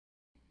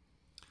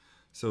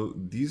So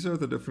these are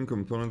the different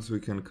components we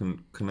can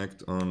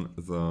connect on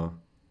the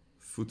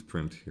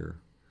footprint here.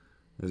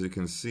 As you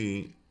can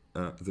see,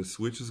 the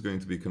switch is going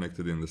to be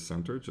connected in the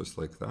center, just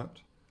like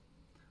that.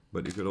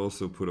 But you could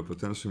also put a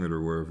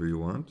potentiometer wherever you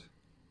want,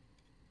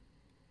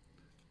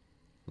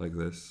 like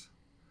this,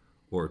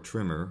 or a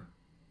trimmer,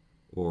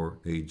 or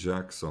a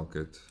jack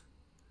socket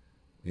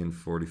in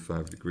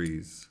 45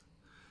 degrees.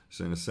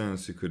 So in a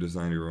sense, you could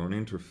design your own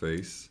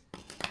interface.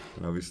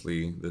 And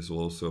obviously, this will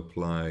also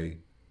apply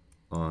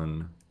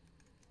on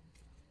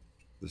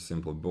the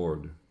simple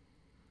board.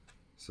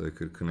 So you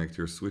could connect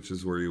your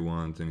switches where you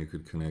want, and you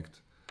could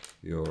connect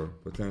your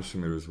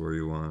potentiometers where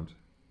you want,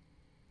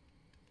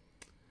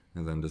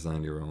 and then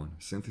design your own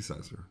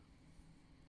synthesizer.